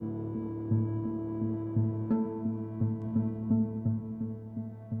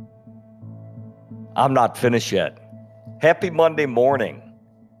I'm not finished yet. Happy Monday morning.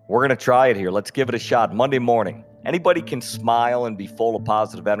 We're going to try it here. Let's give it a shot. Monday morning. Anybody can smile and be full of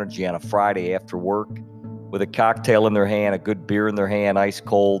positive energy on a Friday after work with a cocktail in their hand, a good beer in their hand, ice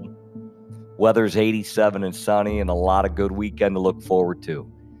cold. Weather's 87 and sunny and a lot of good weekend to look forward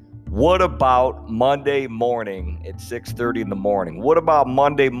to. What about Monday morning at 6:30 in the morning? What about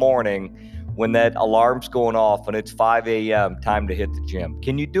Monday morning when that alarm's going off and it's 5 a.m., time to hit the gym?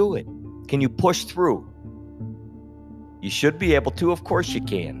 Can you do it? Can you push through? You should be able to. Of course you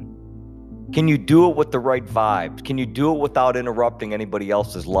can. Can you do it with the right vibes? Can you do it without interrupting anybody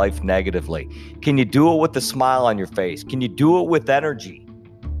else's life negatively? Can you do it with a smile on your face? Can you do it with energy?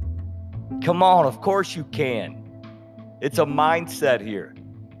 Come on, of course you can. It's a mindset here.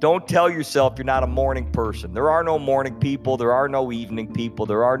 Don't tell yourself you're not a morning person. There are no morning people. There are no evening people.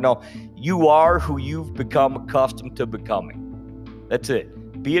 You are who you've become accustomed to becoming. That's it.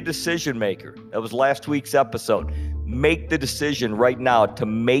 Be a decision maker. That was last week's episode. Make the decision right now to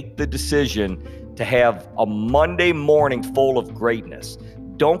make the decision to have a Monday morning full of greatness.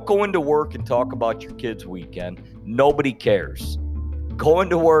 Don't go into work and talk about your kids' weekend. Nobody cares. Go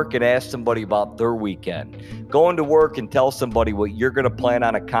into work and ask somebody about their weekend. Go into work and tell somebody what you're going to plan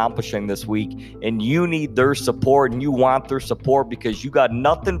on accomplishing this week, and you need their support and you want their support because you got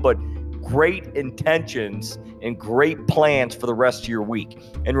nothing but great intentions and great plans for the rest of your week.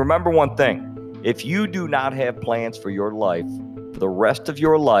 And remember one thing, if you do not have plans for your life, for the rest of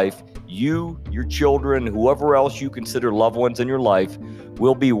your life, you, your children, whoever else you consider loved ones in your life,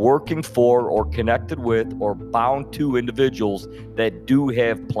 will be working for or connected with or bound to individuals that do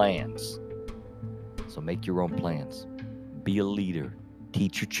have plans. So make your own plans. Be a leader.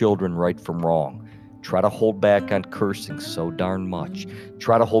 Teach your children right from wrong. Try to hold back on cursing so darn much.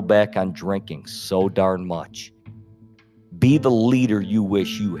 Try to hold back on drinking so darn much. Be the leader you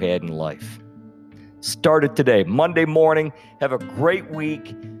wish you had in life. Start it today. Monday morning. Have a great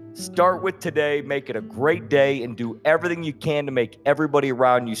week. Start with today. Make it a great day and do everything you can to make everybody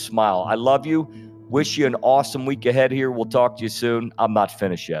around you smile. I love you. Wish you an awesome week ahead here. We'll talk to you soon. I'm not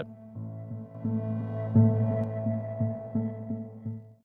finished yet.